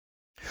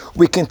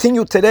We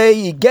continue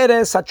today,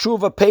 Yigeres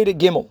HaTshuva Perek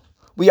Gimel.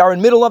 We are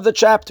in middle of the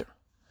chapter.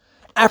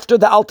 After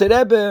the Alter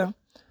Rebbe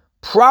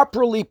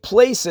properly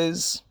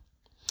places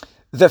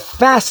the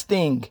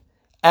fasting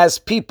as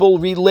people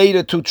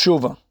related to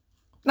tshuva.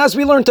 And as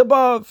we learned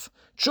above,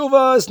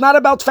 tshuva is not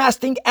about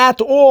fasting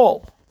at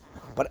all.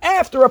 But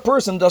after a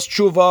person does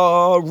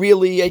tshuva,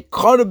 really a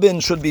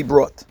korban should be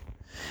brought.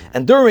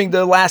 And during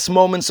the last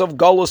moments of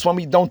Galus, when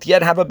we don't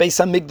yet have a Beis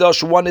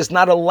HaMikdash, one is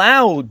not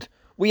allowed.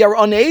 We are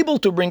unable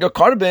to bring a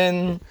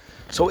korban.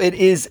 So it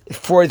is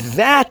for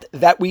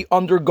that we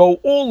undergo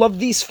all of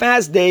these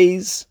fast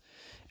days.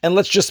 And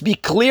let's just be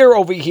clear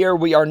over here,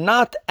 we are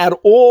not at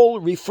all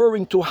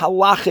referring to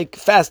halachic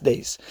fast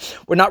days.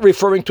 We're not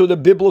referring to the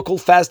biblical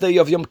fast day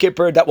of Yom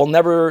Kippur that will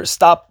never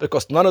stop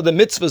because none of the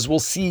mitzvahs will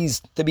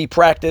cease to be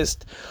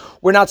practiced.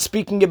 We're not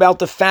speaking about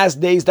the fast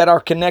days that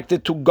are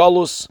connected to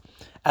Galus.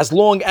 As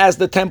long as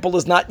the temple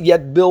is not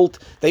yet built,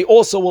 they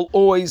also will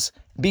always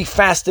be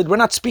fasted. We're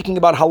not speaking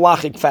about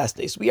halachic fast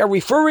days. We are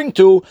referring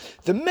to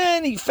the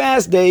many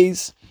fast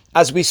days,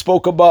 as we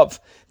spoke above,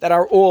 that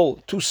are all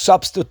to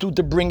substitute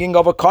the bringing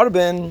of a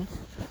korban.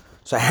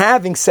 So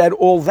having said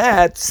all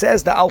that,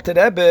 says the Alter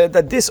Rebbe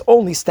that this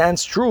only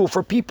stands true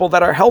for people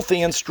that are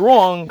healthy and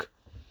strong,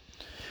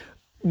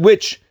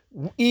 which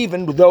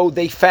even though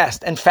they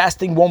fast, and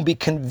fasting won't be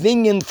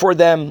convenient for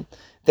them,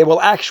 they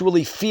will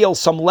actually feel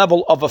some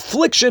level of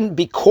affliction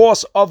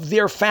because of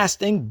their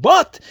fasting,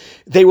 but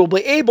they will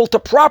be able to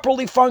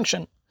properly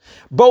function.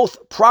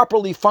 Both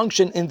properly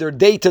function in their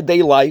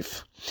day-to-day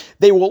life.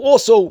 They will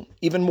also,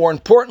 even more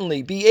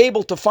importantly, be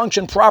able to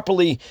function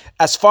properly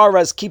as far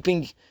as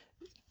keeping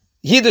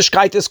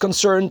Yiddishkeit is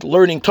concerned,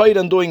 learning Torah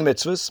and doing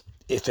mitzvahs.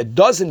 If it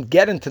doesn't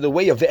get into the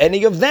way of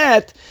any of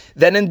that,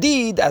 then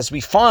indeed, as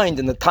we find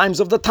in the times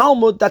of the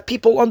Talmud, that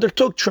people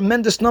undertook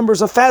tremendous numbers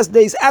of fast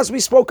days, as we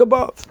spoke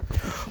above.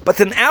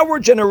 But in our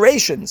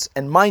generations,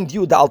 and mind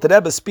you, the Alter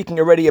Rebbe is speaking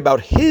already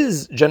about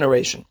his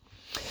generation,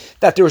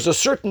 that there is a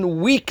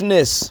certain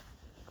weakness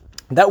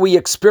that we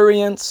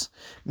experience,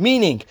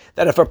 meaning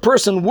that if a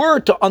person were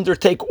to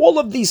undertake all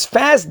of these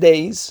fast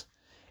days,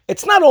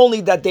 it's not only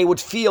that they would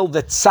feel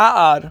the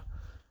tsa'ar,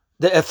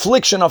 the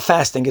affliction of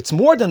fasting, it's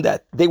more than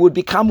that. They would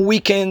become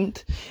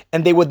weakened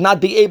and they would not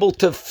be able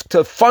to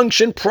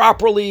function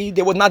properly.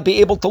 They would not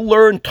be able to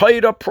learn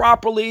Torah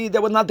properly. They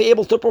would not be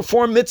able to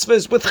perform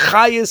mitzvahs with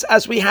chayis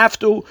as we have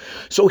to.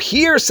 So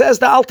here says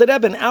the Alter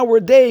Rebbe, in our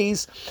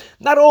days,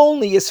 not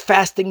only is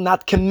fasting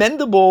not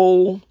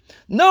commendable,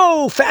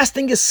 no,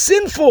 fasting is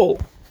sinful.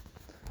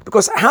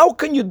 Because how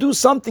can you do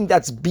something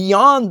that's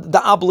beyond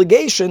the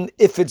obligation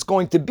if it's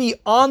going to be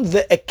on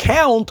the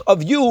account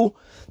of you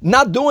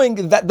not doing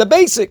the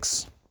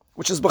basics,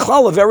 which is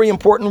b'chlal a very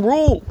important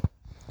rule.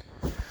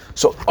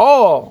 So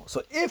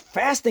if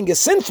fasting is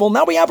sinful,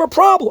 now we have a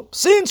problem.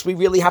 Since we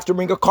really have to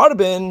bring a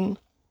korban,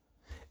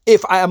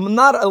 if I am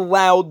not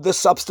allowed the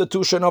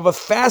substitution of a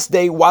fast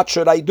day, what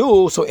should I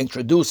do? So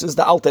introduces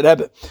the Alter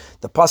Rebbe.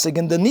 The pasuk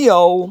in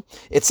Daniel,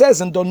 it says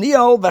in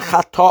Daniel,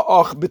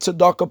 v'chata'ach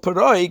b'tzedakah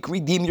paroik,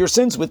 redeem your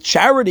sins with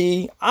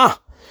charity.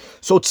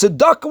 So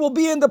tzedakah will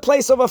be in the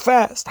place of a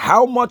fast.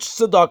 How much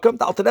tzedakah?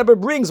 The Alter Rebbe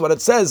brings what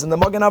it says in the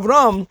Magen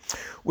Avram,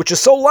 which is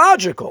so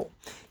logical.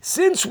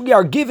 Since we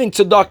are giving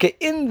tzedakah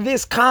in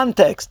this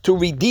context to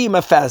redeem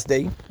a fast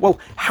day, well,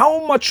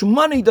 how much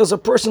money does a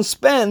person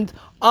spend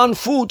on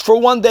food for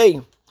one day?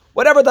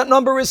 Whatever that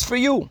number is for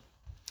you.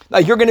 Now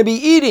you're going to be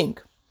eating,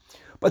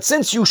 but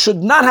since you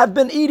should not have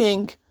been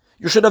eating,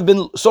 you should have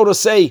been, so to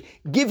say,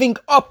 giving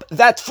up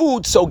that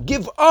food. So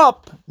give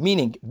up,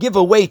 meaning give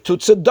away to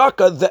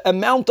tzedakah the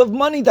amount of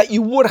money that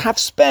you would have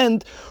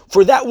spent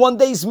for that one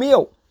day's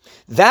meal.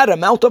 That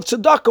amount of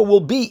tzedakah will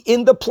be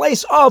in the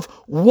place of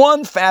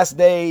one fast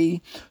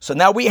day. So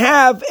now we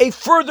have a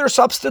further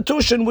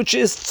substitution, which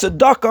is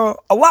tzedakah,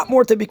 a lot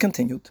more to be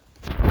continued.